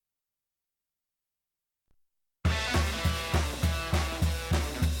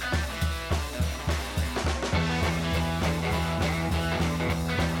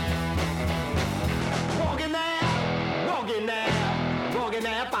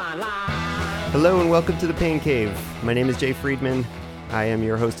Hello and welcome to the Pain Cave. My name is Jay Friedman. I am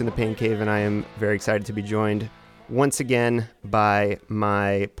your host in the Pain Cave, and I am very excited to be joined once again by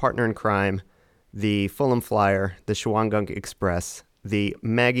my partner in crime, the Fulham Flyer, the Shawangunk Express, the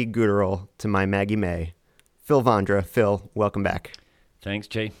Maggie Gooderl to my Maggie May, Phil Vondra. Phil, welcome back. Thanks,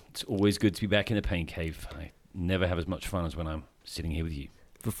 Jay. It's always good to be back in the Pain Cave. I never have as much fun as when I'm sitting here with you.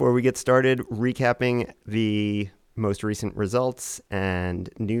 Before we get started, recapping the most recent results and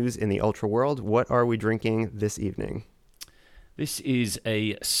news in the ultra world, what are we drinking this evening? This is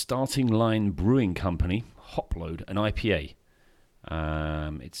a Starting Line Brewing Company Hopload, an IPA.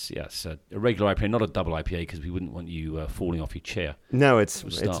 It's a regular IPA, not a double IPA, because we wouldn't want you falling off your chair. No, we'll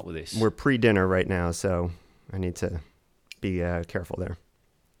start with this. We're pre-dinner right now, so I need to be careful there.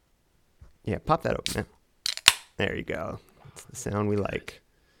 Yeah, pop that open. There you go. That's the sound we like.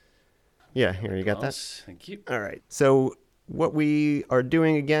 Yeah, here, you got that? Thank you. All right. So what we are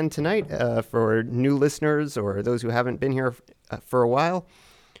doing again tonight, for new listeners or those who haven't been here for a while,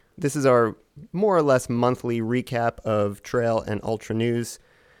 this is our more or less monthly recap of trail and ultra news.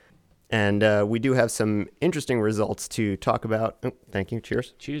 And we do have some interesting results to talk about. Oh, thank you.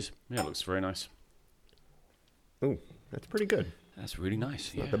 Cheers. Cheers. Yeah, it looks very nice. Oh, that's pretty good. That's really nice.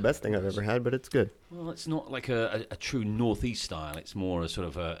 It's not the best thing I've ever had, but it's good. Well, it's not like a true Northeast style. It's more a sort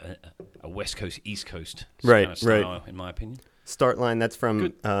of a West Coast, East Coast kind of style, in my opinion. Start line, that's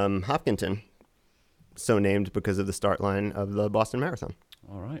from Hopkinton. So named because of the start line of the Boston Marathon.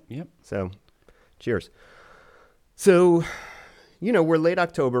 All right, yep. So, cheers. So, we're late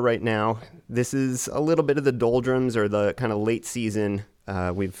October right now. This is a little bit of the doldrums or the kind of late season.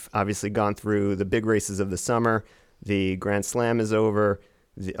 We've obviously gone through the big races of the summer. The Grand Slam is over.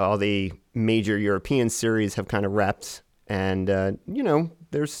 All the major European series have kind of wrapped. And,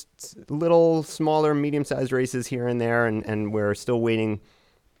 there's little smaller, medium-sized races here and there. And we're still waiting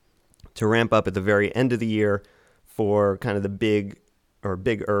to ramp up at the very end of the year for kind of the big or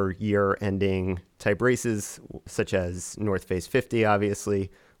bigger year-ending type races, such as North Face 50,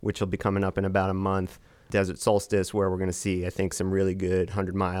 obviously, which will be coming up in about a month. Desert Solstice, where we're going to see, I think, some really good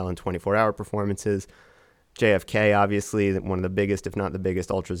 100-mile and 24-hour performances. JFK, obviously, one of the biggest, if not the biggest,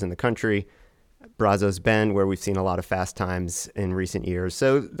 ultras in the country. Brazos Bend, where we've seen a lot of fast times in recent years.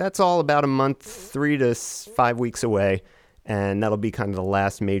 So that's all about a month, 3 to 5 weeks away, and that'll be kind of the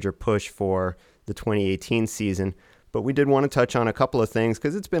last major push for the 2018 season. But we did want to touch on a couple of things,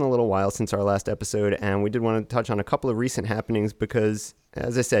 because it's been a little while since our last episode, and we did want to touch on a couple of recent happenings, because,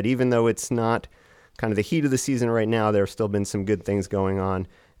 as I said, even though it's not kind of the heat of the season right now, there have still been some good things going on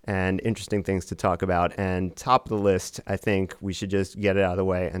and interesting things to talk about. And top of the list, I think we should just get it out of the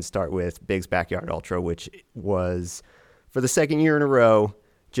way and start with Big's Backyard Ultra, which was, for the second year in a row,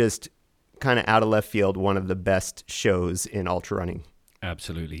 just kind of out of left field, one of the best shows in ultra running.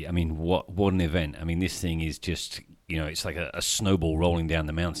 Absolutely. I mean, what an event. I mean, this thing is just, it's like a snowball rolling down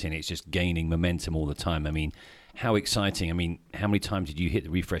the mountain. It's just gaining momentum all the time. I mean, how exciting. I mean, how many times did you hit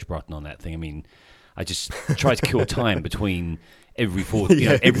the refresh button on that thing? I mean, I just tried to kill time between every 40,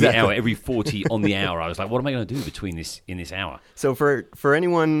 every hour, every 40 on the hour. I was like, what am I going to do in this hour? So for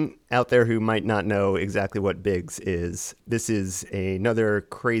anyone out there who might not know exactly what Biggs is, this is another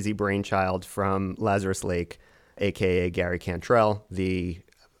crazy brainchild from Lazarus Lake, a.k.a. Gary Cantrell, the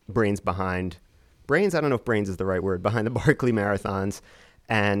brains, I don't know if brains is the right word, behind the Barkley Marathons,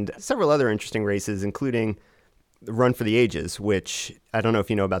 and several other interesting races, including the Run for the Ages, which I don't know if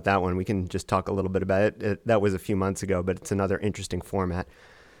you know about that one. We can just talk a little bit about it. That was a few months ago, but it's another interesting format.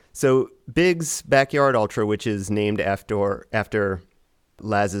 So Big's Backyard Ultra, which is named after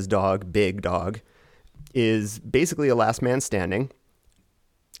Laz's dog, Big Dog, is basically a last man standing.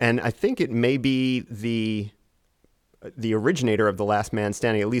 And I think it may be the originator of the last man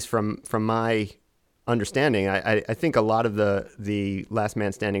standing, at least from my understanding. I think a lot of the last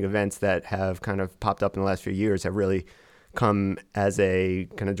man standing events that have kind of popped up in the last few years have really come as a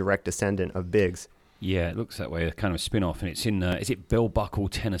kind of direct descendant of Biggs. Yeah, it looks that way, a kind of spin-off, and it's in, is it Bell Buckle,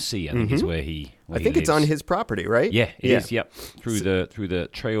 Tennessee, I think is where he lives. It's on his property, right? Yeah, it is, yep. Through the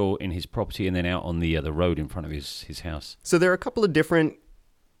trail in his property and then out on the road in front of his house. So there are a couple of different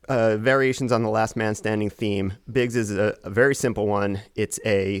variations on the last man standing theme. Biggs is a very simple one. It's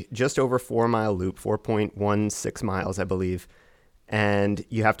a just over 4 mile loop, 4.16 miles, I believe. And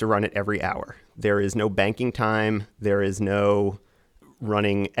you have to run it every hour. There is no banking time. There is no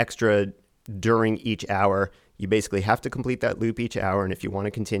running extra during each hour. You basically have to complete that loop each hour. And if you want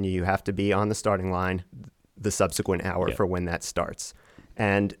to continue, you have to be on the starting line the subsequent hour for when that starts.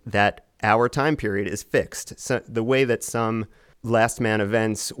 And that hour time period is fixed. So the way that some last man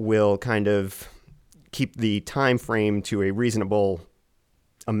events will kind of keep the time frame to a reasonable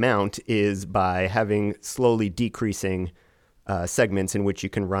amount is by having slowly decreasing segments in which you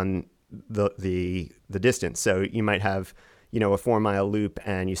can run the distance. So you might have, a 4-mile loop,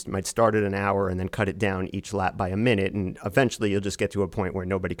 and you might start at an hour and then cut it down each lap by a minute, and eventually you'll just get to a point where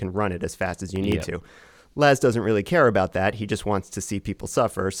nobody can run it as fast as you need to. Laz doesn't really care about that. He just wants to see people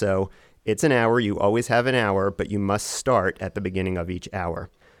suffer. So it's an hour. You always have an hour, but you must start at the beginning of each hour.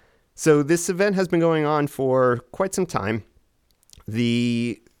 So this event has been going on for quite some time.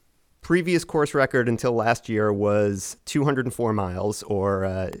 The previous course record until last year was 204 miles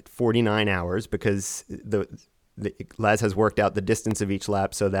or 49 hours, because Laz has worked out the distance of each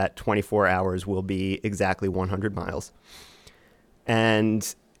lap so that 24 hours will be exactly 100 miles.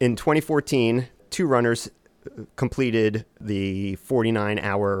 And in 2014, 2 runners completed the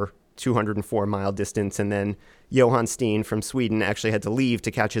 49-hour, 204-mile distance, and then Johan Steen from Sweden actually had to leave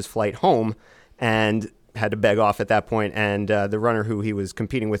to catch his flight home and had to beg off at that point. And the runner who he was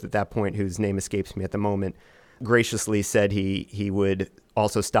competing with at that point, whose name escapes me at the moment, graciously said he would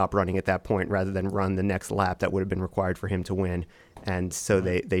also stop running at that point rather than run the next lap that would have been required for him to win. And so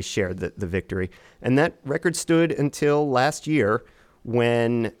they shared the victory. And that record stood until last year,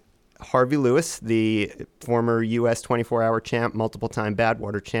 when Harvey Lewis, the former U.S. 24-hour champ, multiple-time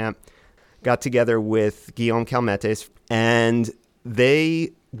Badwater champ, got together with Guillaume Calmetes, and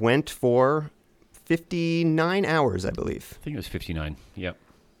they went for 59 hours, I believe. I think it was 59, yep.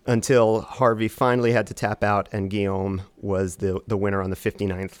 Until Harvey finally had to tap out, and Guillaume was the winner on the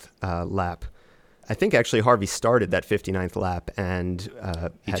 59th lap. I think actually Harvey started that 59th lap, and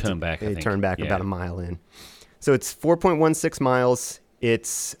he turned back about a mile in. So it's 4.16 miles.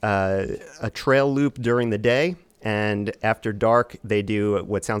 It's a trail loop during the day, and after dark, they do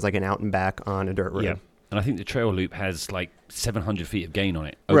what sounds like an out and back on a dirt road. Yeah, and I think the trail loop has like 700 feet of gain on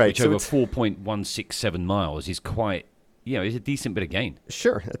it, right, which over 4.167 miles is quite, it's a decent bit of gain.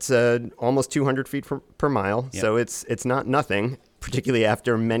 Sure, it's almost 200 feet per mile, yep. So it's not nothing, particularly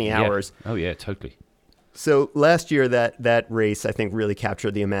after many hours. Oh, yeah, totally. So last year, that race, I think, really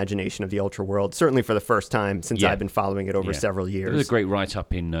captured the imagination of the ultra world, certainly for the first time since I've been following it over several years. There was a great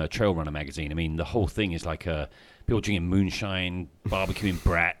write-up in Trail Runner magazine. I mean, the whole thing is like people drinking moonshine, barbecuing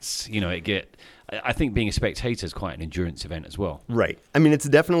brats. I think being a spectator is quite an endurance event as well. Right. I mean, it's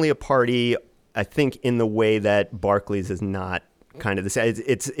definitely a party, I think, in the way that Barclays is not kind of the same.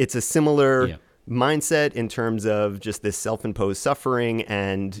 It's a similar mindset in terms of just this self-imposed suffering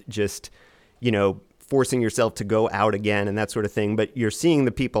and just, forcing yourself to go out again and that sort of thing. But you're seeing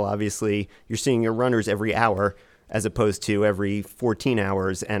the people, obviously. You're seeing your runners every hour as opposed to every 14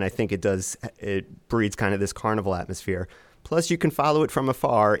 hours. And I think it breeds kind of this carnival atmosphere. Plus, you can follow it from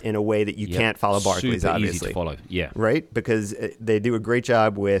afar in a way that you can't follow Barclays, super obviously. Easy to follow, Right? Because they do a great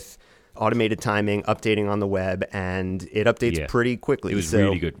job with automated timing, updating on the web, and it updates pretty quickly. It was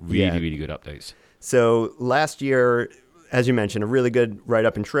really good, really good updates. So last year, as you mentioned, a really good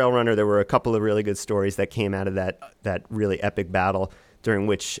write-up in Trail Runner. There were a couple of really good stories that came out of that really epic battle, during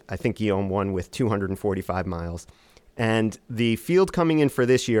which I think Guillaume won with 245 miles. And the field coming in for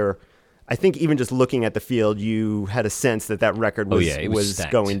this year, I think even just looking at the field, you had a sense that record was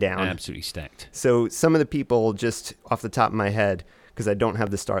going down. Absolutely stacked. So some of the people, just off the top of my head, because I don't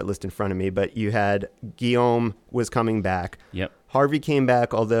have the start list in front of me, but you had Guillaume was coming back. Yep. Harvey came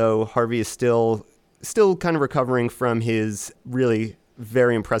back, although Harvey is still kind of recovering from his really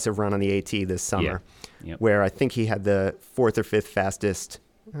very impressive run on the AT this summer, where I think he had the 4th or 5th fastest,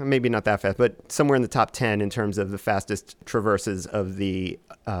 maybe not that fast, but somewhere in the top 10 in terms of the fastest traverses of the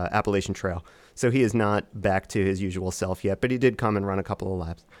Appalachian Trail. So he is not back to his usual self yet, but he did come and run a couple of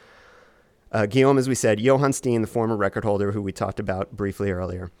laps. Guillaume, as we said, Johan Steen, the former record holder who we talked about briefly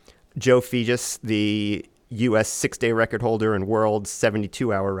earlier. Joe Fegis, the U.S. 6-day record holder and world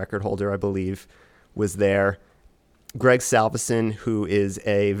 72-hour record holder, I believe, was there. Greg Salveson, who is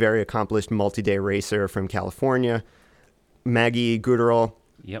a very accomplished multi-day racer from California. Maggie Guterl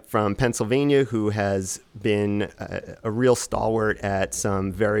from Pennsylvania, who has been a real stalwart at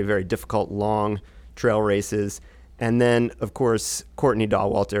some very, very difficult long trail races. And then, of course, Courtney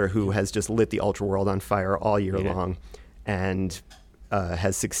Dahlwalter, who has just lit the ultra world on fire all year long and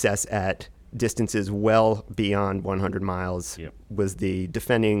has success at distances well beyond 100 miles, was the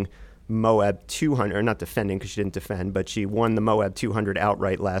defending Moab 200, or not defending because she didn't defend, but she won the Moab 200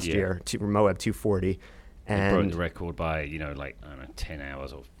 outright last year, Moab 240. And broke the record by, 10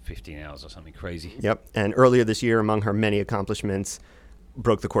 hours or 15 hours or something crazy. Yep. And earlier this year, among her many accomplishments,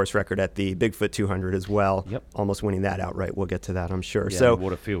 broke the course record at the Bigfoot 200 as well, almost winning that outright. We'll get to that, I'm sure. Yeah, so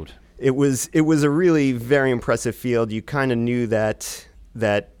what a field. It was a really very impressive field. You kind of knew that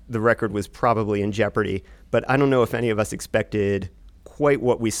the record was probably in jeopardy, but I don't know if any of us expected quite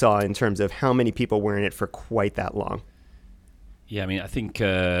what we saw in terms of how many people were in it for quite that long. Yeah, I mean, I think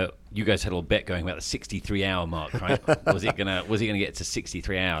you guys had a little bet going about the 63-hour mark, right? was it gonna get to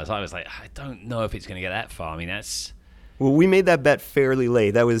 63 hours? I was like, I don't know if it's gonna get that far. I mean, that's... Well, we made that bet fairly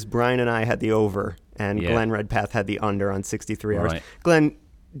late. That was Brian and I had the over, and Yeah. Glenn Redpath had the under on 63 hours. Right. Glenn,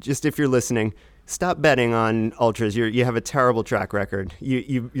 just if you're listening, stop betting on ultras. You have a terrible track record.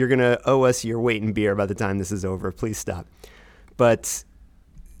 You're going to owe us your weight in beer by the time this is over. Please stop. But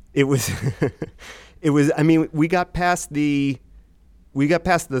it was, I mean, we got past the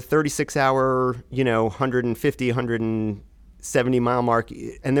 36-hour, 150, 170 mile mark,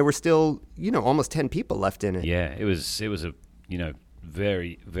 and there were still, almost 10 people left in it. Yeah, it was a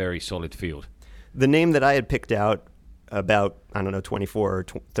very, very solid field. The name that I had picked out about, 24 or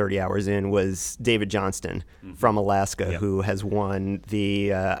 30 hours in was David Johnston from Alaska, who has won the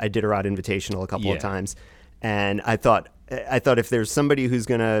Iditarod Invitational a couple of times. And I thought if there's somebody who's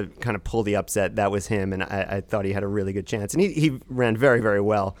going to kind of pull the upset, that was him. And I thought he had a really good chance. And he ran very, very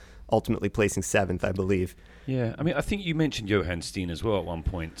well, ultimately placing 7th, I believe. Yeah, I mean, I think you mentioned Johan Steen as well at one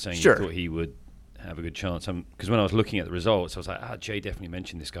point, saying Sure. you thought he would have a good chance. Because when I was looking at the results, I was like, Jay definitely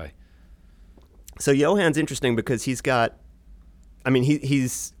mentioned this guy. So Johan's interesting because he's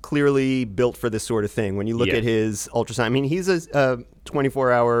clearly built for this sort of thing. When you look at his ultrasound, I mean, he's a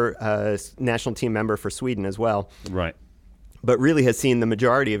 24-hour national team member for Sweden as well. Right. But really has seen the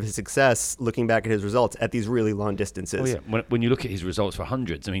majority of his success, looking back at his results, at these really long distances. Oh, yeah. When you look at his results for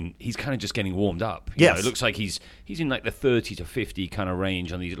hundreds, I mean, he's kind of just getting warmed up. Yes. It looks like he's in like the 30 to 50 kind of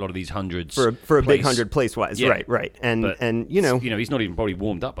range on a lot of these hundreds. For a big 100 place-wise. Yeah. Right. And he's not even probably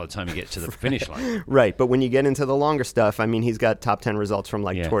warmed up by the time he gets to the finish line. Right. But when you get into the longer stuff, I mean, he's got top 10 results from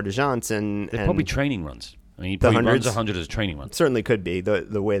Tour de France. And probably training runs. I mean, he probably runs 100 as a training run. Certainly could be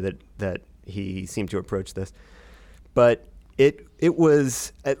the way that he seemed to approach this. But it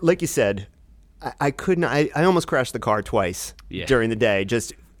was, like you said, I almost crashed the car twice during the day,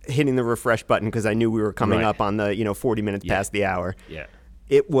 just hitting the refresh button because I knew we were coming up on the 40 minutes past the hour. Yeah.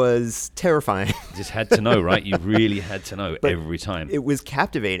 It was terrifying. You just had to know, right? You really had to know every time. It was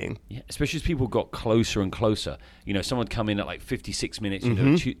captivating. Yeah, especially as people got closer and closer. Someone would come in at like 56 minutes,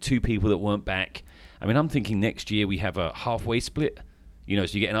 two people that weren't back. I mean, I'm thinking next year we have a halfway split. So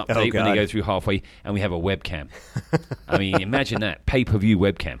you get an update when they go through halfway, and we have a webcam. I mean, imagine that, pay-per-view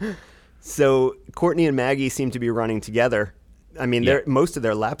webcam. So Courtney and Maggie seem to be running together. I mean, most of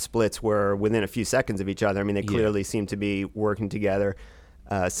their lap splits were within a few seconds of each other. I mean, they clearly seem to be working together.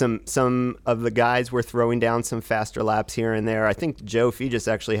 Some of the guys were throwing down some faster laps here and there. I think Joe Fegis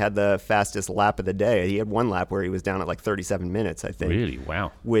actually had the fastest lap of the day. He had one lap where he was down at like 37 minutes, I think. Really?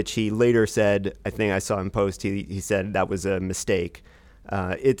 Wow. Which he later said, I think I saw him post, he said that was a mistake.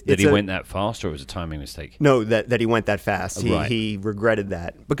 Did he went that fast, or it was a timing mistake? No, that he went that fast. He regretted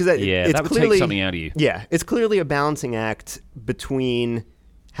that because that would take something out of you. Yeah, it's clearly a balancing act between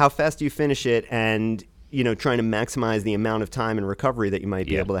how fast you finish it and trying to maximize the amount of time and recovery that you might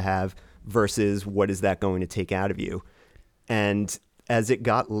be able to have versus what is that going to take out of you. And as it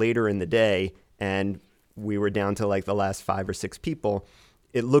got later in the day and we were down to like the last 5 or 6 people,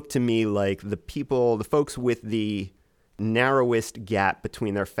 it looked to me like the folks with the narrowest gap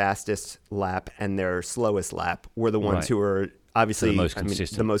between their fastest lap and their slowest lap were the ones who were obviously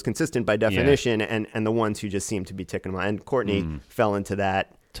the most consistent by definition and the ones who just seemed to be ticking them out. And Courtney fell into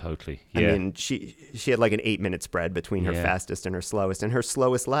that. Totally. Yeah. I mean, she had like an 8-minute spread between her fastest and her slowest. And her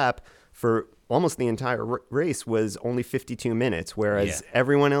slowest lap for almost the entire race was only 52 minutes, whereas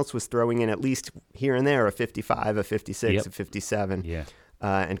everyone else was throwing in at least here and there a 55, a 56, a 57,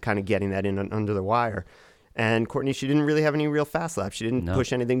 and kind of getting that in under the wire. And Courtney, she didn't really have any real fast laps. She didn't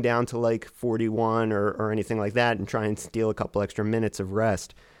push anything down to like 41 or anything like that and try and steal a couple extra minutes of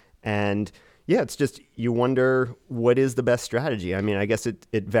rest. And it's just you wonder what is the best strategy. I mean, I guess it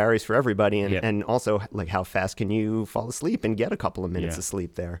varies for everybody. And also, like, how fast can you fall asleep and get a couple of minutes of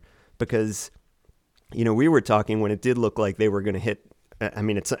sleep there? Because, we were talking when it did look like they were going to hit. I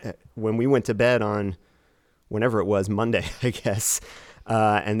mean, it's when we went to bed on whenever it was, Monday, I guess,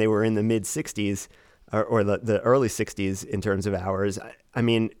 and they were in the mid-60s. Or the early 60s in terms of hours. I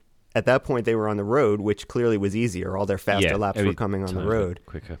mean, at that point, they were on the road, which clearly was easier. All their faster laps were coming on the road.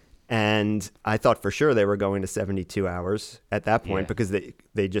 Quicker. And I thought for sure they were going to 72 hours at that point because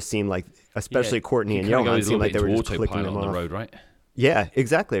they just seemed like, especially Courtney and Johan, seemed like they were just clicking them on off. The road, right? Yeah,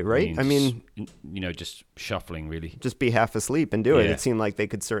 exactly, right? I mean, just shuffling, really. Just be half asleep and do it. It seemed like they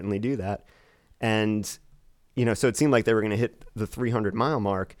could certainly do that. And, so it seemed like they were going to hit the 300-mile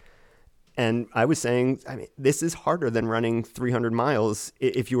mark. And I was saying, I mean, this is harder than running 300 miles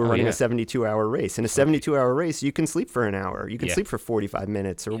if you were running a 72-hour race. In a 72-hour race, you can sleep for an hour. You can sleep for 45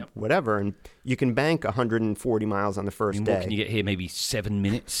 minutes or whatever, and you can bank 140 miles on the first day. What can you get here? Maybe 7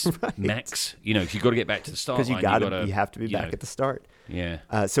 minutes max? You know, if you've got to get back to the start line. Because you have to be back at the start.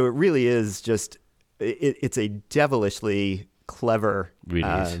 Yeah. So it really is just, it's a devilishly clever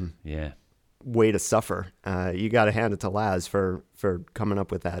way to suffer. You got to hand it to Laz for coming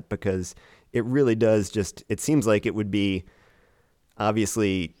up with that, because it really does just, it seems like it would be,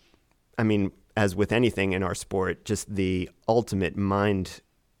 obviously, I mean, as with anything in our sport, just the ultimate mind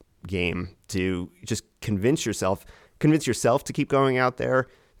game to just convince yourself to keep going out there,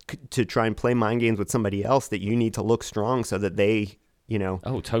 to try and play mind games with somebody else that you need to look strong so that they, you know.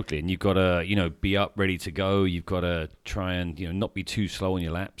 Oh, totally. And you've got to, you know, be up, ready to go. You've got to try and, you know, not be too slow on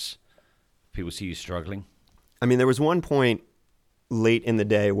your laps. People see you struggling. I mean, there was one point late in the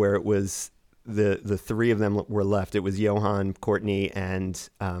day where it was the three of them were left. It was Johan, Courtney, and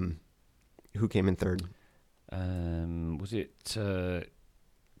who came in third? Was it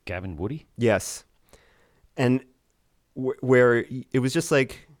Gavin Woody? Yes. And where it was just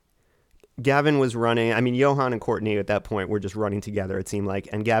like Gavin was running. I mean, Johan and Courtney at that point were just running together, it seemed like.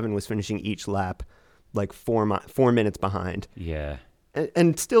 And Gavin was finishing each lap like 4 minutes behind. Yeah.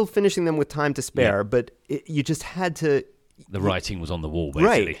 And still finishing them with time to spare, but you just had to. The writing was on the wall,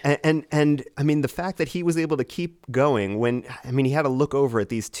 basically. Right, and I mean, the fact that he was able to keep going when, I mean, he had to look over at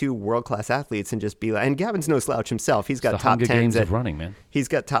these two world-class athletes and just be like, and Gavin's no slouch himself. He's got top 10s of running, man. He's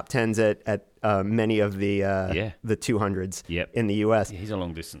got top 10s at many of the 200s in the U.S. Yeah, he's a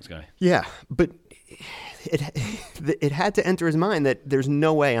long-distance guy. Yeah, but it had to enter his mind that there's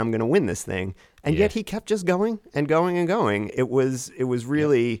no way I'm going to win this thing. And yet he kept just going and going and going. It was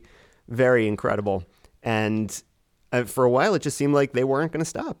really very incredible. And for a while, it just seemed like they weren't going to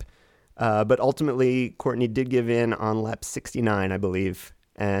stop. But ultimately, Courtney did give in on lap 69, I believe.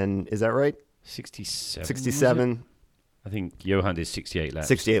 And is that right? 67. 67. I think Johan did 68 laps.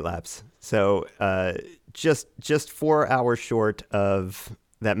 68 laps. So just 4 hours short of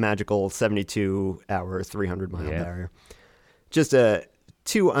that magical 72-hour, 300-mile barrier. Just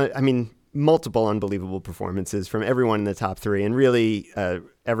multiple unbelievable performances from everyone in the top three, and really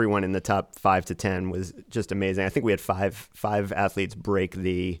everyone in the top 5 to 10 was just amazing. I think we had five athletes break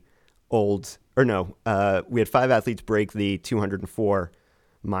the we had 5 athletes break the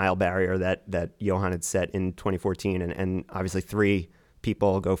 204-mile barrier that Johan had set in 2014, and obviously 3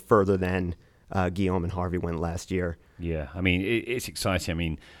 people go further than Guillaume and Harvey went last year. Yeah, I mean, it's exciting. I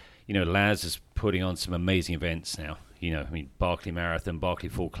mean, you know, Laz is putting on some amazing events now. You know, I mean, Barkley Marathon, Barkley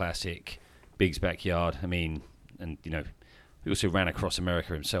Fall Classic, Big's Backyard. I mean, and, you know, he also ran across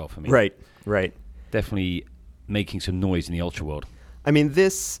America himself. I mean, right. Definitely making some noise in the ultra world. I mean,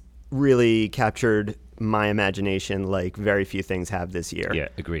 this really captured my imagination like very few things have this year. Yeah,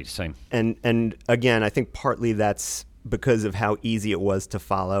 agreed. Same. And again, I think partly that's because of how easy it was to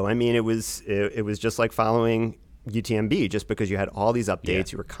follow. I mean, it was just like following UTMB, just because you had all these updates.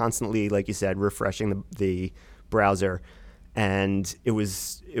 Yeah. You were constantly, like you said, refreshing the browser, and it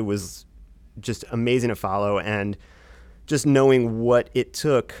was just amazing to follow, and just knowing what it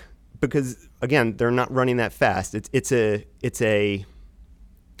took, because again, they're not running that fast. It's a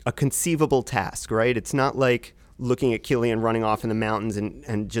conceivable task, right? It's not like looking at Killian running off in the mountains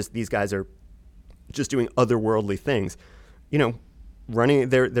and just these guys are just doing otherworldly things. You know,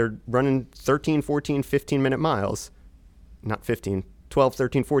 they're running 13, 14, 15-minute miles. Not 15, 12,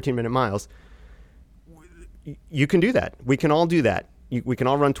 13, 14-minute miles. You can do that. We can all do that. We can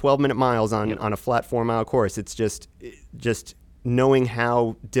all run 12-minute miles on a flat 4-mile course. It's just knowing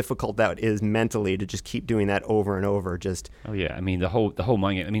how difficult that is mentally to just keep doing that over and over. Oh yeah, I mean the whole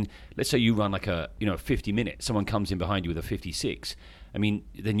mind game. I mean, let's say you run like a 50-minute. Someone comes in behind you with a 56. I mean,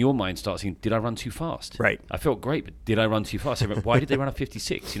 then your mind starts thinking, did I run too fast? Right. I felt great, but did I run too fast? Why did they run a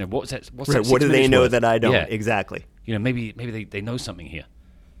 56? You know, what's that? What's right. that? What do they know worth? that I don't? Yeah. Exactly. You know, maybe they know something here.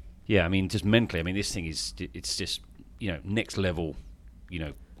 Yeah, I mean, just mentally. I mean, this thing it's just, you know, next level, you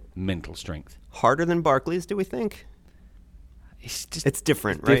know, mental strength. Harder than Barkley's, do we think? It's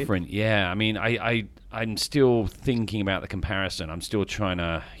different, right? Different, yeah. I mean, I'm still thinking about the comparison. I'm still trying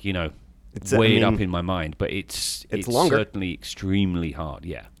to, you know, weigh it up in my mind. But it's longer. Certainly extremely hard,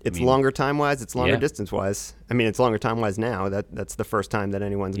 yeah. It's longer time-wise. It's longer distance-wise. I mean, it's longer time-wise now. That's the first time that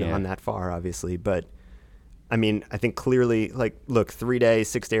anyone's gone that far, obviously. But, I mean, I think clearly, like, look, 3-day,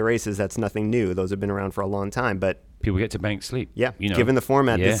 6-day races, that's nothing new. Those have been around for a long time. But people get to bank sleep. Yeah, you know, given the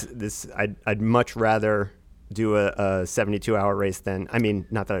format, this I'd much rather do a 72-hour race than, I mean,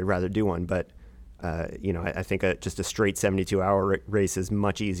 not that I'd rather do one, but I think just a straight 72-hour race is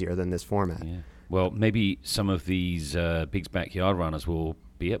much easier than this format. Yeah. Well, maybe some of these Big's Backyard runners will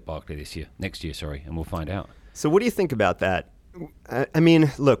be at Barkley next year, and we'll find out. So what do you think about that? I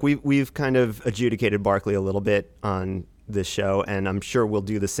mean, look, we've kind of adjudicated Barkley a little bit on this show, and I'm sure we'll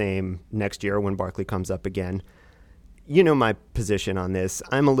do the same next year when Barkley comes up again. You know my position on this.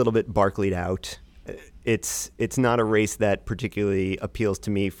 I'm a little bit Barkley'd out. It's not a race that particularly appeals to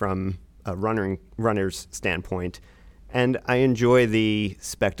me from a runner's standpoint, and I enjoy the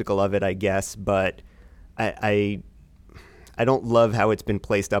spectacle of it, I guess, but I don't love how it's been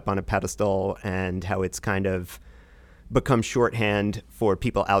placed up on a pedestal and how it's kind of become shorthand for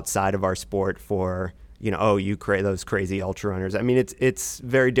people outside of our sport for, those crazy ultra runners. I mean, it's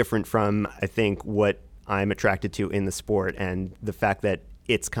very different from, I think, what I'm attracted to in the sport, and the fact that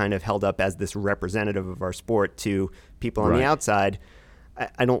it's kind of held up as this representative of our sport to people on the outside.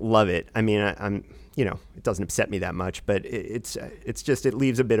 I don't love it. I mean, I'm it doesn't upset me that much, but it's just, it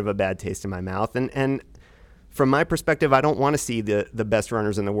leaves a bit of a bad taste in my mouth. And from my perspective, I don't want to see the best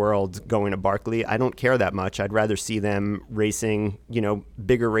runners in the world going to Barkley. I don't care that much. I'd rather see them racing,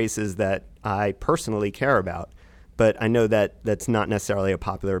 bigger races that I personally care about. But I know that that's not necessarily a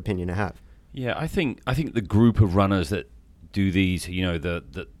popular opinion to have. Yeah, I think the group of runners that do these,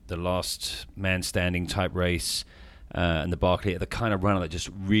 the last man standing type race, and the Barkley are the kind of runner that just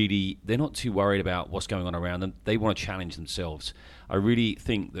really, they're not too worried about what's going on around them. They want to challenge themselves. I really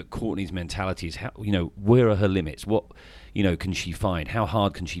think that Courtney's mentality is, how, where are her limits? What, can she find? How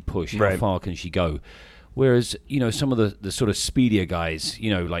hard can she push? How far can she go? Whereas, some of the sort of speedier guys,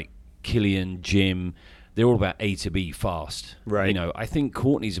 like Killian, Jim, they're all about A to B fast. Right. I think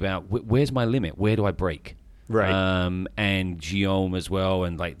Courtney's about, where's my limit? Where do I break? Right. And Guillaume as well,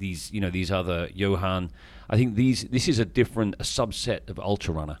 and like these, these other Johan. I think this is a subset of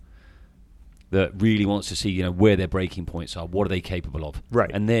ultra runner that really wants to see, where their breaking points are, what are they capable of,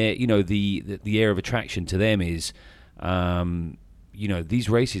 right? And they're, the air of attraction to them is, these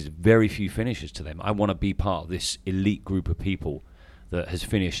races, very few finishers to them. I want to be part of this elite group of people that has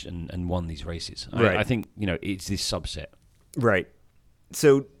finished and won these races. Right. I think it's this subset. Right.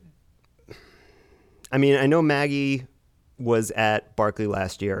 So, I mean, I know Maggie was at Barkley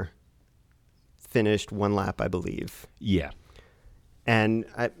last year. Finished one lap, I believe. Yeah. And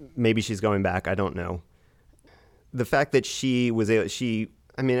maybe she's going back. I don't know. The fact that she was able,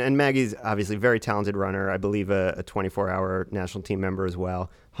 and Maggie's obviously a very talented runner. I believe a 24-hour national team member as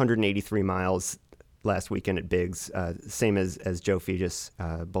well. 183 miles last weekend at Biggs, same as Joe Fegis,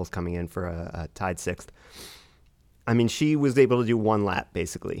 both coming in for a tied sixth. I mean, she was able to do one lap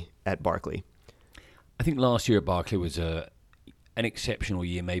basically at Barkley. I think last year at Barkley was an exceptional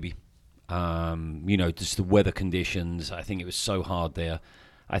year, maybe. Just the weather conditions. I think it was so hard there.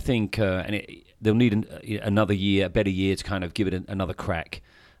 I think, they'll need another year, a better year to kind of give it another crack,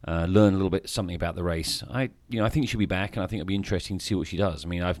 learn a little bit something about the race. I think she'll be back, and I think it'll be interesting to see what she does. I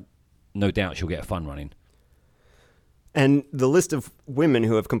mean, I've no doubt she'll get a fun run in. And the list of women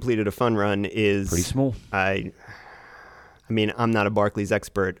who have completed a fun run is pretty small. I mean, I'm not a Barkley's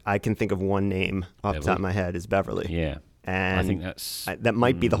expert. I can think of one name off the top of my head is Beverly. Yeah. And I think that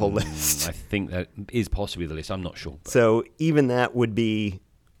might be the whole list. I think that is possibly the list. I'm not sure. But. So even that would be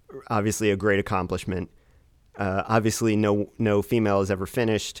obviously a great accomplishment. Obviously, no female has ever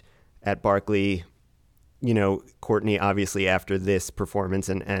finished at Barkley. Courtney, obviously, after this performance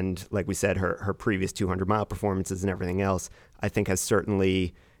and like we said, her previous 200-mile performances and everything else, I think has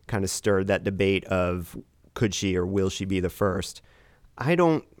certainly kind of stirred that debate of could she or will she be the first.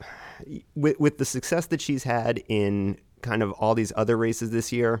 With the success that she's had in kind of all these other races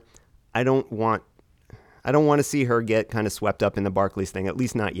this year, I don't want to see her get kind of swept up in the Barkleys thing, at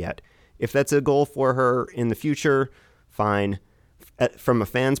least not yet. If that's a goal for her in the future, fine. From a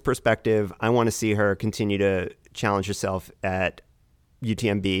fan's perspective, I want to see her continue to challenge herself at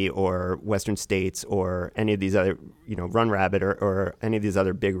UTMB or Western States or any of these other, Run Rabbit or any of these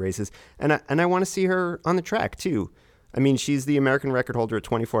other big races. And I want to see her on the track too. I mean, she's the American record holder at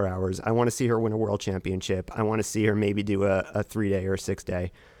 24 hours. I want to see her win a world championship. I want to see her maybe do a 3-day or a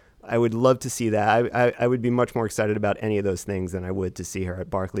 6-day. I would love to see that. I would be much more excited about any of those things than I would to see her at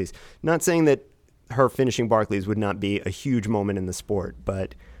Barkleys. Not saying that her finishing Barkleys would not be a huge moment in the sport,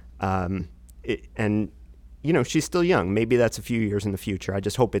 but she's still young. Maybe that's a few years in the future. I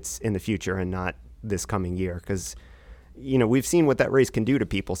just hope it's in the future and not this coming year because, we've seen what that race can do to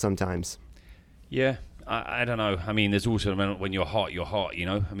people sometimes. Yeah. I don't know. I mean, there's also a moment when you're hot,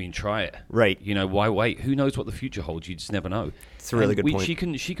 I mean, try it. Right. Why wait? Who knows what the future holds? You just never know. It's a really good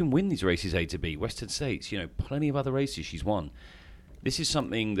point. She can win these races A to B. Western States, plenty of other races she's won. This is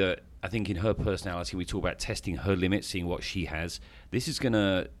something that, I think in her personality, we talk about testing her limits, seeing what she has. This is going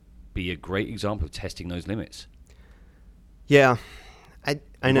to be a great example of testing those limits. Yeah,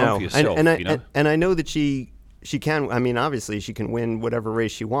 I know. For yourself, and I know that she can. I mean, obviously, she can win whatever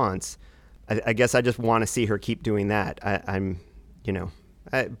race she wants. I guess I just want to see her keep doing that.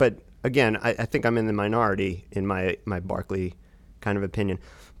 But again, I think I'm in the minority in my Barkley kind of opinion.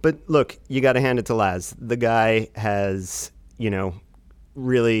 But look, you got to hand it to Laz. The guy has,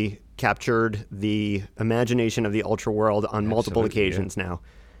 really captured the imagination of the ultra world on multiple occasions now.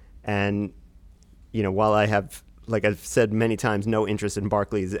 And, while I have, like I've said many times, no interest in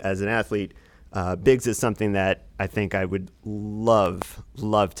Barkley as an athlete, Biggs is something that I think I would love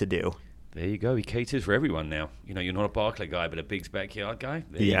to do. There you go. He caters for everyone now. You're not a Barkley guy, but a Biggs backyard guy.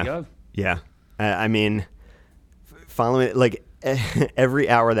 There you go. Yeah. I mean, following, like, every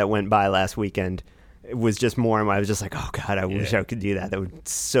hour that went by last weekend, it was just more and more. I was just like, oh, God, I wish I could do that. That would be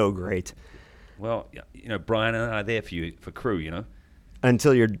so great. Well, Brian and I are there for you, for crew,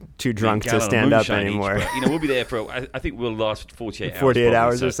 Until you're too drunk to stand up anymore. But, we'll be there for, I think we'll last 48 hours. 48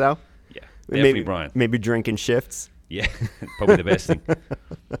 hours or so? Yeah, definitely Brian. Maybe drinking shifts? Yeah, probably the best thing.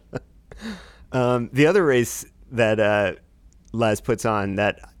 The other race that Laz puts on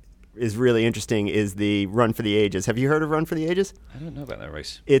that is really interesting is the Run for the Ages. Have you heard of Run for the Ages? I don't know about that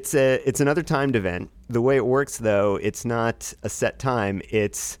race. It's another timed event. The way it works, though, it's not a set time.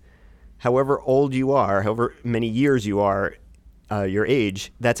 It's however old you are, however many years you are, your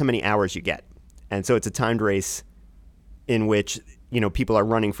age, that's how many hours you get. And so it's a timed race in which, people are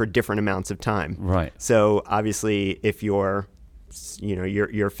running for different amounts of time. Right. So obviously if you're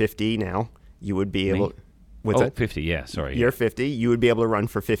 50 now, you would be able... What's that? 50, yeah, sorry. You're 50, you would be able to run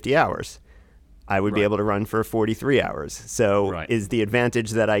for 50 hours. I would be able to run for 43 hours. So is the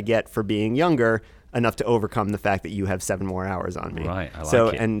advantage that I get for being younger enough to overcome the fact that you have 7 more hours on me? Right, I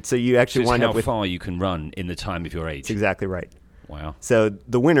like it. And so you actually wind up with... how far you can run in the time of your age. That's exactly right. Wow. So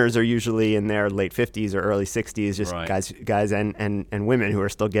the winners are usually in their late 50s or early 60s, just guys and women who are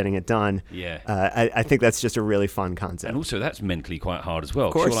still getting it done. Yeah. I think that's just a really fun concept. And also that's mentally quite hard as well.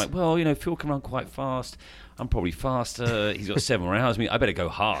 Of course. You're like, Phil can run quite fast. I'm probably faster. He's got 7 more hours. I better go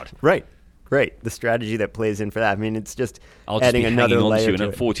hard. Right. Great. The strategy that plays in for that. I mean, it's just I'll adding just be another layer to you, to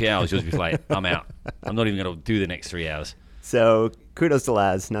and it. at 40 hours, you'll just be like, I'm out. I'm not even going to do the next 3 hours. So kudos to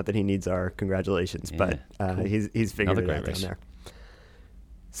Laz. Not that he needs our congratulations, but cool. he's figured Another it out great down there.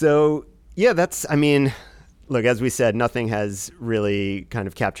 So, look, as we said, nothing has really kind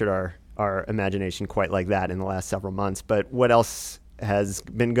of captured our imagination quite like that in the last several months. But what else has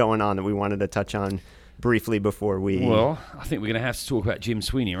been going on that we wanted to touch on briefly before we... Well, I think we're going to have to talk about Jim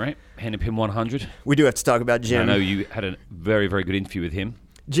Sweeney, right? Hennepin 100. We do have to talk about Jim. I know you had a very, very good interview with him.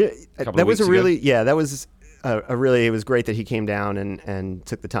 That was it was great that he came down and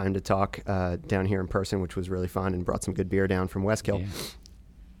took the time to talk down here in person, which was really fun, and brought some good beer down from Westkill. Yeah.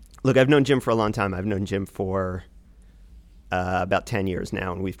 Look, I've known Jim for a long time. I've known Jim for about 10 years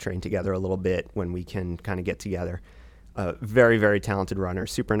now, and we've trained together a little bit when we can kind of get together. Very, very talented runner,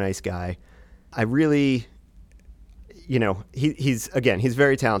 super nice guy. I really, he's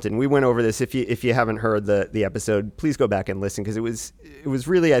very talented. And we went over this. If you haven't heard the episode, please go back and listen, because it was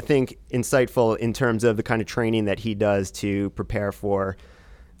really, I think, insightful in terms of the kind of training that he does to prepare for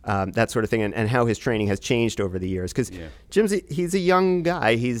that sort of thing, and how his training has changed over the years. Because he's a young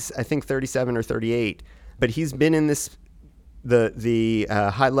guy. He's, I think, 37 or 38, but he's been in the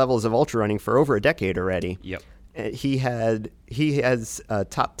high levels of ultra running for over a decade already. Yep. He has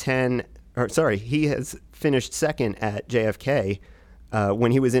top 10. He has finished second at JFK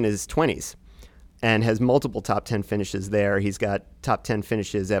when he was in his 20s, and has multiple top 10 finishes there. He's got top 10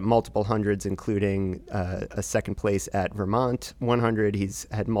 finishes at multiple hundreds, including a second place at Vermont 100. He's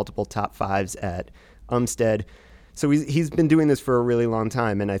had multiple top 5s at Umstead. So he's been doing this for a really long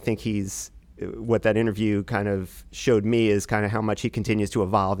time, and I think what that interview kind of showed me is kind of how much he continues to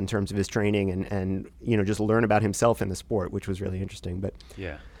evolve in terms of his training and just learn about himself in the sport, which was really interesting. But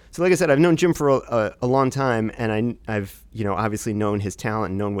yeah. So like I said, I've known Jim for a long time, and I've obviously known his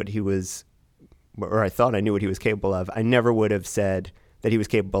talent and known what he was, or I thought I knew what he was capable of. I never would have said that he was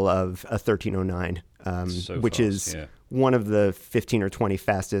capable of a 13:09, which is one of the 15 or 20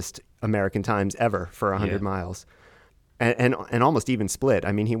 fastest American times ever for 100 miles. And almost even split.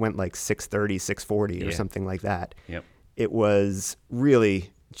 I mean, he went like 6:30, 6:40 or something like that. Yep. It was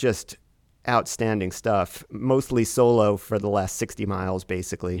really just outstanding stuff, mostly solo for the last 60 miles,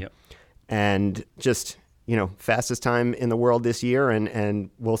 basically. Yep. And just, fastest time in the world this year, and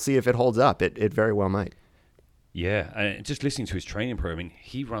we'll see if it holds up. It very well might. Yeah, and just listening to his training program, I mean,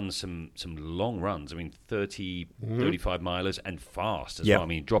 he runs some long runs. I mean, 30, 35 milers and fast as well. I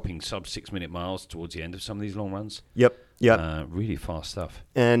mean, dropping sub 6 minute miles towards the end of some of these long runs. Yep. Really fast stuff.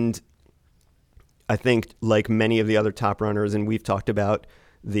 And I think like many of the other top runners, and we've talked about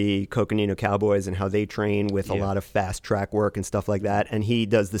the Coconino Cowboys and how they train with a lot of fast track work and stuff like that. And he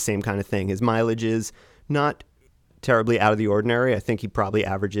does the same kind of thing. His mileage is not terribly out of the ordinary. I think he probably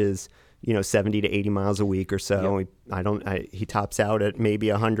averages 70 to 80 miles a week or so. He tops out at maybe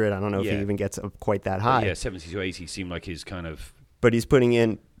 100. I don't know if he even gets up quite that high. But 70 to 80 seem like his kind of... But he's putting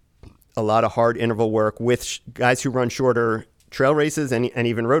in a lot of hard interval work with guys who run shorter trail races and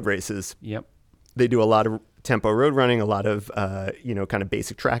even road races. Yep. They do a lot of tempo road running, a lot of, kind of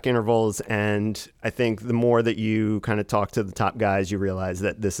basic track intervals. And I think the more that you kind of talk to the top guys, you realize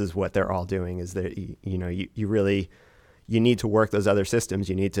that this is what they're all doing, is that, you need to work those other systems.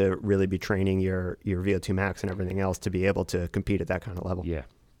 You need to really be training your VO2 max and everything else to be able to compete at that kind of level. Yeah,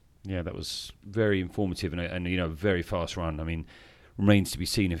 that was very informative and very fast run. I mean, remains to be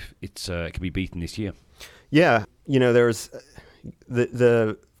seen if it can be beaten this year. Yeah, there's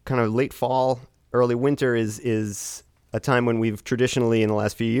the kind of late fall, early winter is a time when we've traditionally in the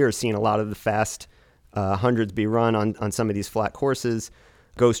last few years seen a lot of the fast hundreds be run on some of these flat courses.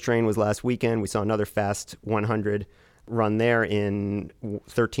 Ghost Train was last weekend. We saw another fast 100 run there in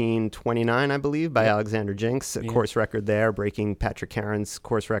 13:29, I believe, by Alexander Jinks, a course record there, breaking Patrick Caron's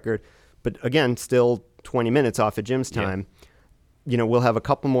course record. But again, still 20 minutes off of Jim's time. We'll have a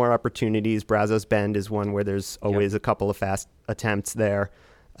couple more opportunities. Brazos Bend is one where there's always a couple of fast attempts there.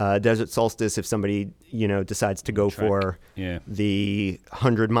 Desert Solstice, if somebody, decides to go for the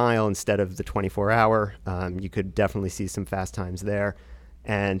 100-mile instead of the 24-hour, you could definitely see some fast times there.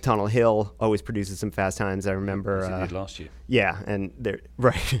 And Tunnel Hill always produces some fast times. I remember... As it did last year. Yeah, and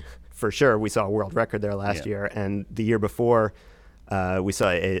right, for sure. We saw a world record there last year. And the year before, we saw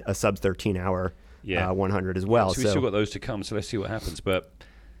a sub 13-hour 100 as well. So we've still got those to come, so let's see what happens. But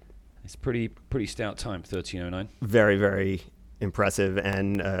it's pretty stout time, 13:09. Very, very impressive,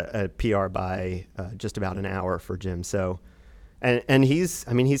 and a PR by just about an hour for Jim. So, and he's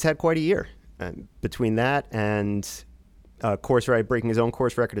had quite a year between that and breaking his own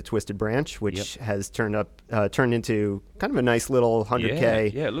course record at Twisted Branch, which has turned into kind of a nice little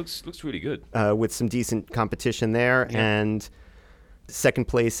 100K. Yeah, it looks really good with some decent competition there, and second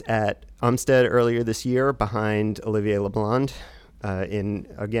place at Umstead earlier this year behind Olivier Leblond in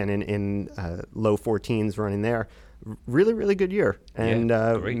low 14s running there. Really, really good year, and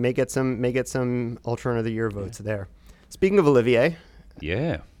may get some Ultra Runner of the Year votes there. Speaking of Olivier,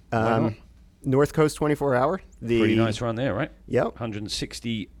 North Coast 24-hour. Pretty nice run there, right? Yep.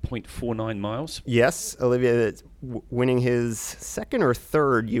 160.49 miles. Yes, Olivier winning his second or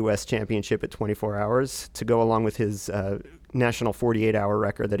third U.S. championship at 24 hours to go along with his national 48-hour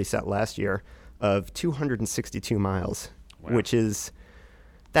record that he set last year of 262 miles,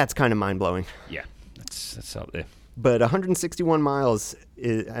 that's kind of mind-blowing. Yeah, that's up there. But 161 miles,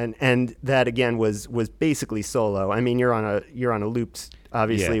 and that again was basically solo. I mean, you're on a looped,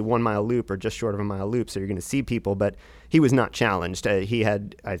 obviously 1 mile loop or just short of a mile loop, so you're going to see people. But he was not challenged. He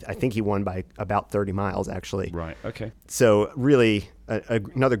had, I think, he won by about 30 miles actually. Right. Okay. So really,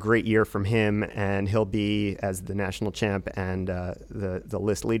 another great year from him, and he'll be, as the national champ and the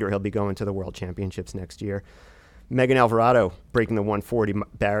list leader, he'll be going to the World Championships next year. Megan Alvarado breaking the 140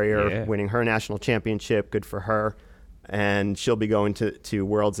 barrier, winning her national championship. Good for her. And she'll be going to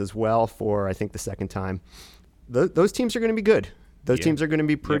Worlds as well for, I think, the second time. Those teams are going to be good. Those teams are going to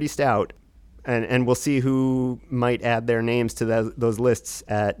be pretty stout. And we'll see who might add their names to those lists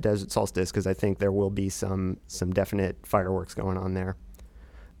at Desert Solstice, because I think there will be some definite fireworks going on there.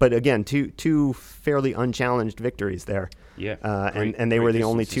 But again, two fairly unchallenged victories there. Yeah. And they were the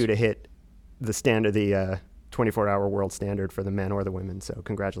only two to hit the standard, the 24-hour world standard for the men or the women. So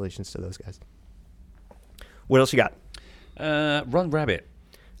congratulations to those guys. What else you got? Run Rabbit.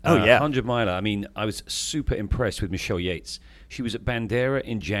 100 miler. I mean, I was super impressed with Michelle Yates. She was at Bandera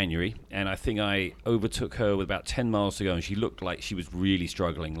in January, and I think I overtook her with about 10 miles to go, and she looked like she was really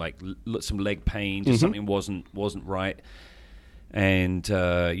struggling, like some leg pain, just something wasn't right. And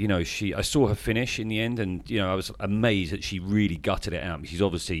I saw her finish in the end, and I was amazed that she really gutted it out. She's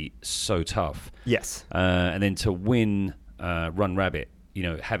obviously so tough. Yes. And then to win Run Rabbit,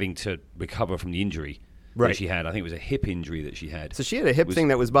 having to recover from the injury that she had. I think it was a hip injury that she had. So she had a hip thing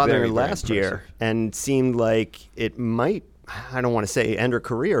that was bothering her last year, and seemed like it might, I don't want to say end her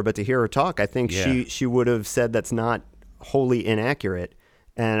career, but to hear her talk, I think she would have said that's not wholly inaccurate.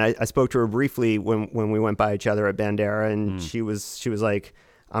 And I spoke to her briefly when we went by each other at Bandera, and she was like,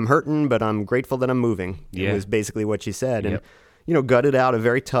 I'm hurting, but I'm grateful that I'm moving. Yeah. It was basically what she said. Yep. And, gutted out a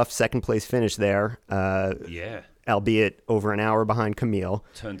very tough second place finish there. Yeah. Albeit over an hour behind Camille.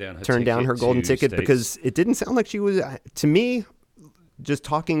 Turned down her golden ticket States. because it didn't sound like she was, to me, just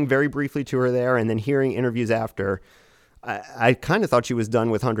talking very briefly to her there and then hearing interviews after, I kind of thought she was done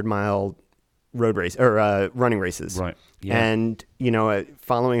with 100-mile road race or running races. Right. Yeah. And,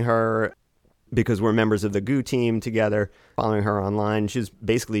 following her, because we're members of the GU team together, following her online, she's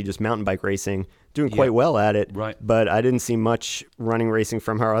basically just mountain bike racing, doing quite well at it. Right. But I didn't see much running racing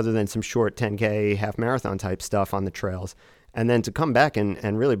from her other than some short 10K half marathon type stuff on the trails. And then to come back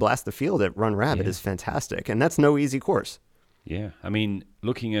and really blast the field at Run Rabbit is fantastic. And that's no easy course. Yeah. I mean,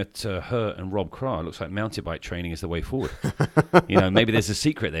 looking at her and Rob Craw, it looks like mountain bike training is the way forward. Maybe there's a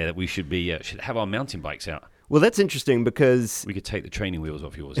secret there that we should have our mountain bikes out. Well, that's interesting because we could take the training wheels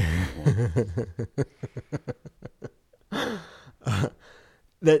off yours.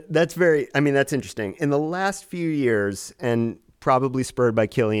 That's interesting. In the last few years, and probably spurred by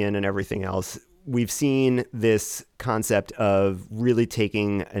Killian and everything else, we've seen this concept of really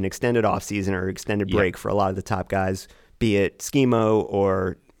taking an extended off season or extended break for a lot of the top guys, be it skimo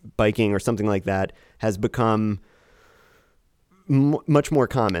or biking or something like that, has become much more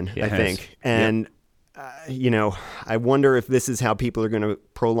common, I think. And I wonder if this is how people are going to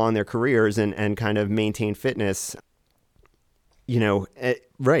prolong their careers and kind of maintain fitness.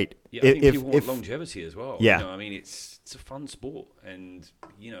 Right. Yeah, I think people want longevity as well. Yeah. It's a fun sport, and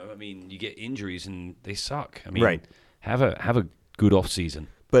you get injuries and they suck. Right. Have a good off season.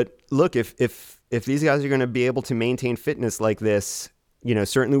 But look, if these guys are going to be able to maintain fitness like this,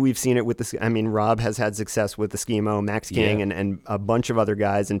 certainly we've seen it with Rob has had success with the skimo, Max King, and a bunch of other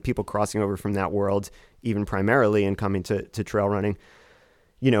guys and people crossing over from that world, even primarily and coming to trail running,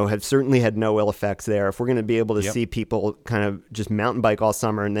 have certainly had no ill effects there. If we're going to be able to see people kind of just mountain bike all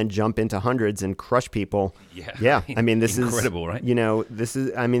summer and then jump into hundreds and crush people. Yeah. This is incredible, right?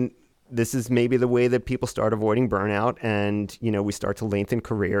 This is maybe the way that people start avoiding burnout and, we start to lengthen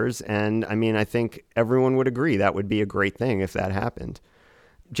careers. And I think everyone would agree that would be a great thing if that happened.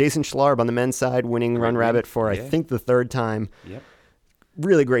 Jason Schlarb on the men's side winning Run Rabbit for, I think, the third time. Yep.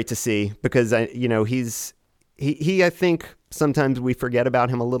 Really great to see because, he I think sometimes we forget about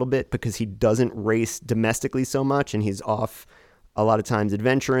him a little bit because he doesn't race domestically so much and he's off a lot of times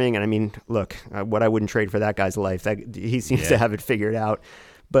adventuring. And look, what I wouldn't trade for that guy's life. He seems to have it figured out.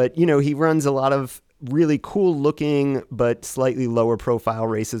 But, he runs a lot of really cool looking but slightly lower profile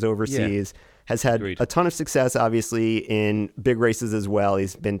races overseas. Has had a ton of success, obviously, in big races as well.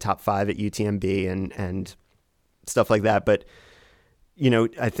 He's been top 5 at UTMB and stuff like that. But,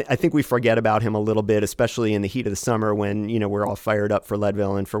 I think we forget about him a little bit, especially in the heat of the summer when, we're all fired up for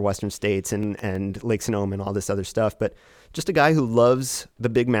Leadville and for Western States and Lake Sonoma and all this other stuff. But just a guy who loves the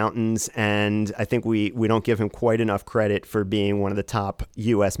big mountains, and I think we don't give him quite enough credit for being one of the top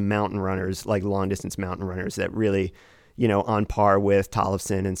U.S. mountain runners, like long-distance mountain runners that really, on par with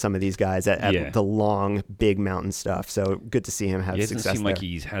Tollefson and some of these guys at the long, big mountain stuff. So good to see him have success there. It doesn't seem like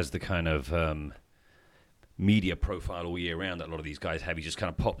he has the kind of media profile all year round that a lot of these guys have. He just kind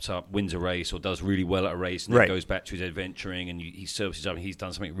of pops up, wins a race, or does really well at a race, and then goes back to his adventuring, and he services up, and he's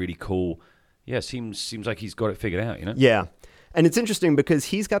done something really cool. Yeah, seems like he's got it figured out, Yeah. And it's interesting because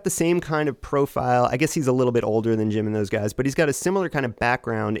he's got the same kind of profile. I guess he's a little bit older than Jim and those guys, but he's got a similar kind of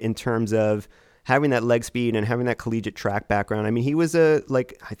background in terms of having that leg speed and having that collegiate track background. He was I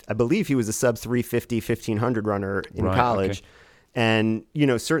believe he was a sub 350, 1500 runner in college. Okay. And,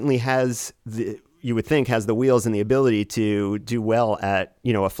 certainly has you would think has the wheels and the ability to do well at,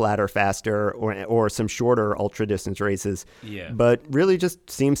 a flatter, faster, or some shorter ultra distance races. Yeah. But really just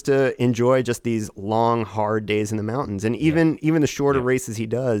seems to enjoy just these long, hard days in the mountains. And even the shorter races he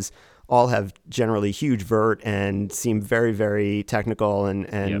does all have generally huge vert and seem very, very technical.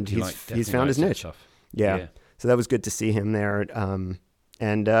 And he's found his niche. Yeah. So that was good to see him there.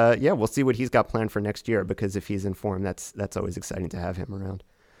 We'll see what he's got planned for next year, because if he's in form, that's always exciting to have him around.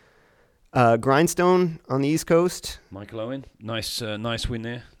 Grindstone on the East Coast. Michael Owen, nice win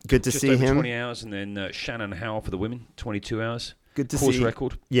there. Good to see him. 20 hours, and then Shannon Howell for the women, 22 hours. Good to Course see.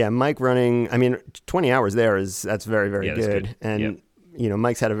 record. Yeah, Mike running. 20 hours there that's very, very good. That's good. And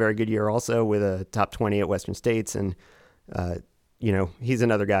Mike's had a very good year also with a top 20 at Western States, and he's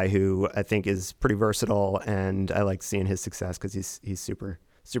another guy who I think is pretty versatile, and I like seeing his success because he's super,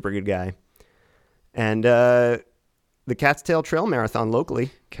 super good guy. And the Cat's Tail Trail Marathon locally.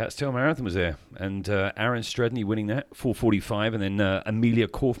 Cat's Tail Marathon was there, and Aaron Stredney winning that, 4:45, and then Amelia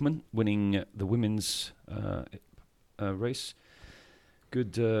Kaufman winning the women's race.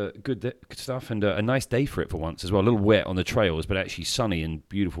 Good stuff, and a nice day for it for once as well. A little wet on the trails, but actually sunny and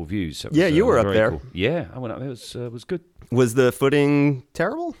beautiful views. So you were up there. Cool. Yeah, I went up there. It was good. Was the footing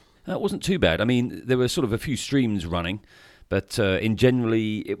terrible? It wasn't too bad. I mean, there were sort of a few streams running, but in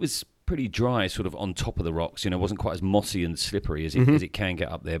generally it was pretty dry, sort of on top of the rocks. It wasn't quite as mossy and slippery as it can get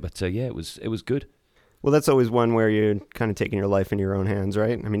up there. But it was good. Well, that's always one where you're kind of taking your life in your own hands,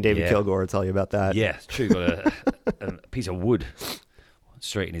 right? I mean, David Kilgore will tell you about that. Yeah, it's true. Got a piece of wood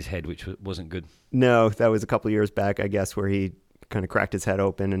straight in his head, which wasn't good. No, that was a couple of years back, I guess, where he kind of cracked his head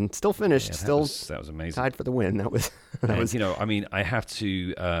open and still finished. Yeah, that was amazing. Tied for the win. That was. I mean, I have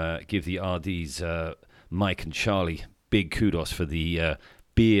to give the RDs, Mike and Charlie, big kudos for the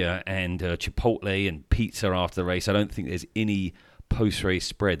beer and Chipotle and pizza after the race. I don't think there's any post-race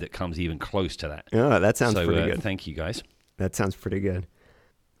spread that comes even close to that. Yeah, that sounds pretty good. Thank you, guys. That sounds pretty good.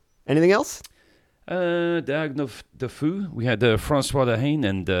 Anything else? Diagonal de Fou. We had Francois Dehaene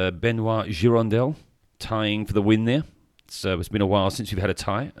and Benoit Girondel tying for the win there. It's been a while since we've had a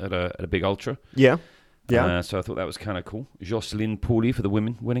tie at a big ultra. Yeah. So I thought that was kind of cool. Jocelyn Pauly for the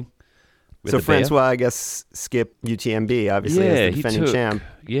women winning. So Francois, I guess, skipped UTMB, obviously, as the defending champ.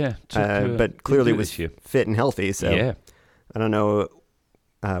 Yeah. But clearly was fit and healthy. So yeah. I don't know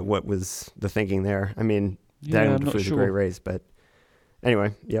what was the thinking there. I mean, that was a great race. But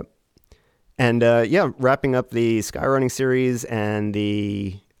anyway, yep. And wrapping up the Skyrunning series and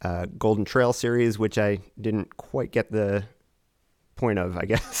the Golden Trail series, which I didn't quite get the point of, I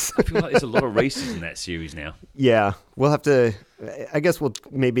guess. I feel like there's a lot of races in that series now. Yeah, we'll have to. I guess we'll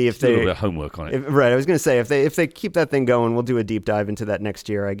maybe if do a little bit of homework on it. Right, I was going to say if they keep that thing going, we'll do a deep dive into that next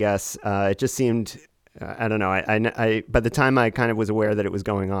year. I guess it just seemed. I don't know. I by the time I kind of was aware that it was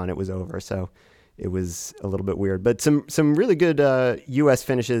going on, it was over. So it was a little bit weird. But some really good U.S.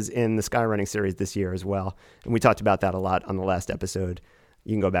 finishes in the Skyrunning series this year as well. And we talked about that a lot on the last episode.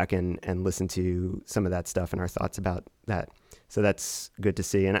 You can go back and listen to some of that stuff and our thoughts about that. So that's good to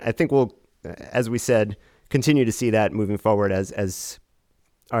see. And I think we'll, as we said, continue to see that moving forward as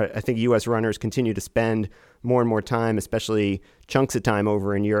I think U.S. runners continue to spend more and more time, especially chunks of time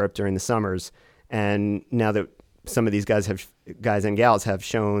over in Europe during the summers. And now that some of these guys and gals have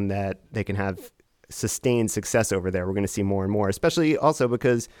shown that they can have sustained success over there, we're going to see more and more, especially also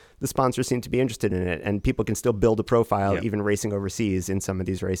because the sponsors seem to be interested in it and people can still build a profile even racing overseas in some of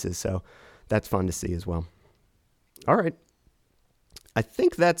these races. So that's fun to see as well. All right. I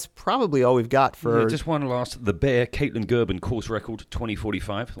think that's probably all we've got for... just one last. The Bear, Caitlin Gerben course record,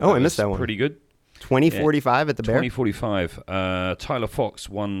 20:45. Oh, I missed that one. Pretty good. 20:45 at the Bear? 20:45. Tyler Fox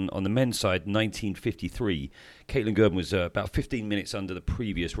won on the men's side, 19:53. Caitlin Gerben was about 15 minutes under the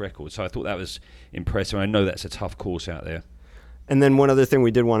previous record, so I thought that was impressive. I know that's a tough course out there. And then one other thing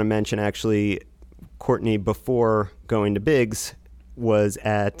we did want to mention, actually, Courtney, before going to Biggs, was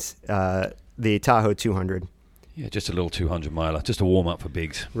at the Tahoe 200. Yeah, just a little 200-miler, just a warm-up for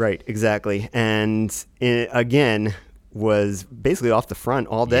Biggs. Right, exactly. And again, was basically off the front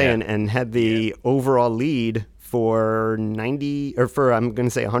all day and had the overall lead for 90, or for, I'm going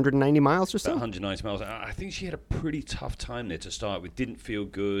to say 190 miles or so? About 190 miles. I think she had a pretty tough time there to start with. Didn't feel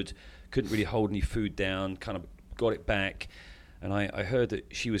good, couldn't really hold any food down, kind of got it back. And I heard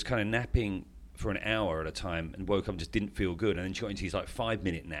that she was kind of napping for an hour at a time and woke up and just didn't feel good. And then she got into these like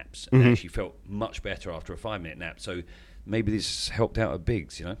 5-minute naps and actually felt much better after a 5-minute nap. So maybe this helped out at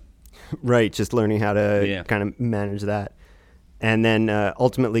Biggs, you know? Right, just learning how to kind of manage that. And then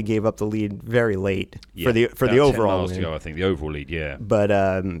ultimately gave up the lead very late for the overall 10 miles win. To go, I think, the overall lead,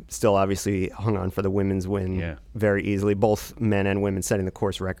 But still obviously hung on for the women's win very easily. Both men and women setting the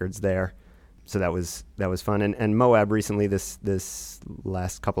course records there. So that was fun. And Moab recently this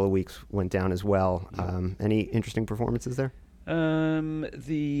last couple of weeks went down as well. Any interesting performances there?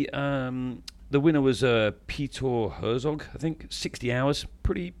 The winner was Peter Herzog, I think, 60 hours.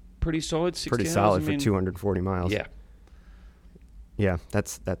 Pretty solid. 60 pretty hours, solid for 240 miles. Yeah,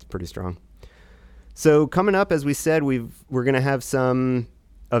 that's pretty strong. So coming up, as we said, we're going to have some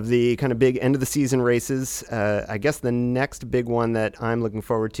of the kind of big end of the season races. I guess the next big one that I'm looking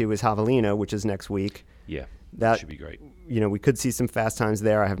forward to is Javelina, which is next week. Yeah, that should be great. You know, we could see some fast times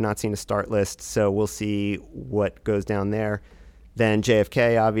there. I have not seen a start list, so we'll see what goes down there. Then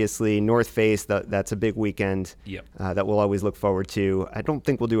JFK, obviously, North Face, that's a big weekend that we'll always look forward to. I don't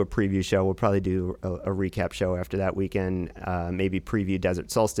think we'll do a preview show. We'll probably do a recap show after that weekend, maybe preview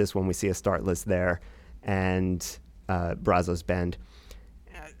Desert Solstice when we see a start list there, and Brazos Bend.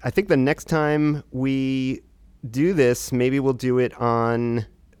 I think the next time we do this, maybe we'll do it on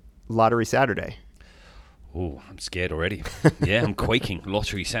Lottery Saturday. Oh, I'm scared already. Yeah, I'm quaking.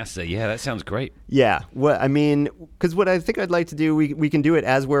 Lottery Saturday. Yeah, that sounds great. Yeah. What I mean, because what I think I'd like to do, we can do it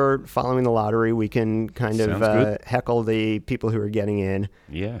as we're following the lottery. We can kind Sounds of good. heckle the people who are getting in.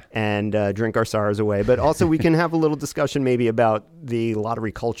 Yeah. And drink our sorrows away. But also we can have a little discussion maybe about the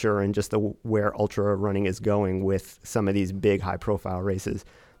lottery culture and just where ultra running is going with some of these big high-profile races.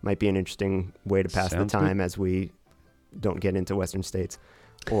 Might be an interesting way to pass Sounds the time good. as we don't get into Western states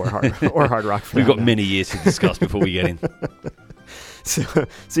or hard rock. We've got many years to discuss before we get in.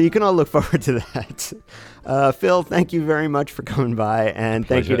 So you can all look forward to that. Phil, thank you very much for coming by, and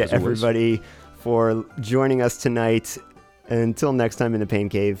thank you Pleasure, to as always. everybody for joining us tonight. Until next time in the Pain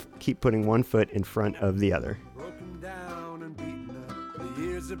Cave, keep putting one foot in front of the other. Broken down and beaten up. The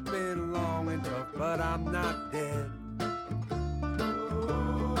years have been long and tough, but I'm not dead.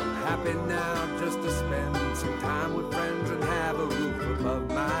 Happy now just to spend some time with friends and have a roof above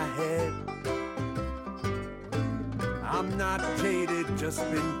my head. I'm not jaded, just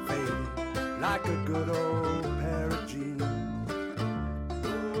been faded, like a good old pair of jeans.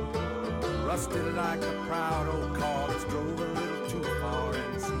 Rusted like a proud old car that's drove a little too far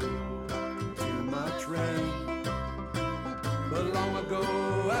and seen too much rain. But long ago,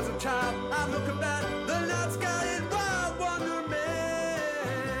 as a child, I look up at the night sky in wild wonderment.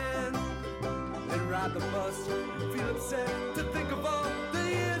 Then ride the bus and feel upset to think of all the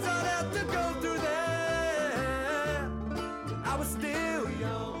years I'd have to go through there. I was still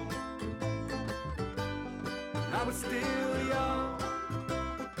young. I was still young.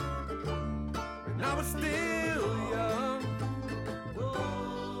 And I was still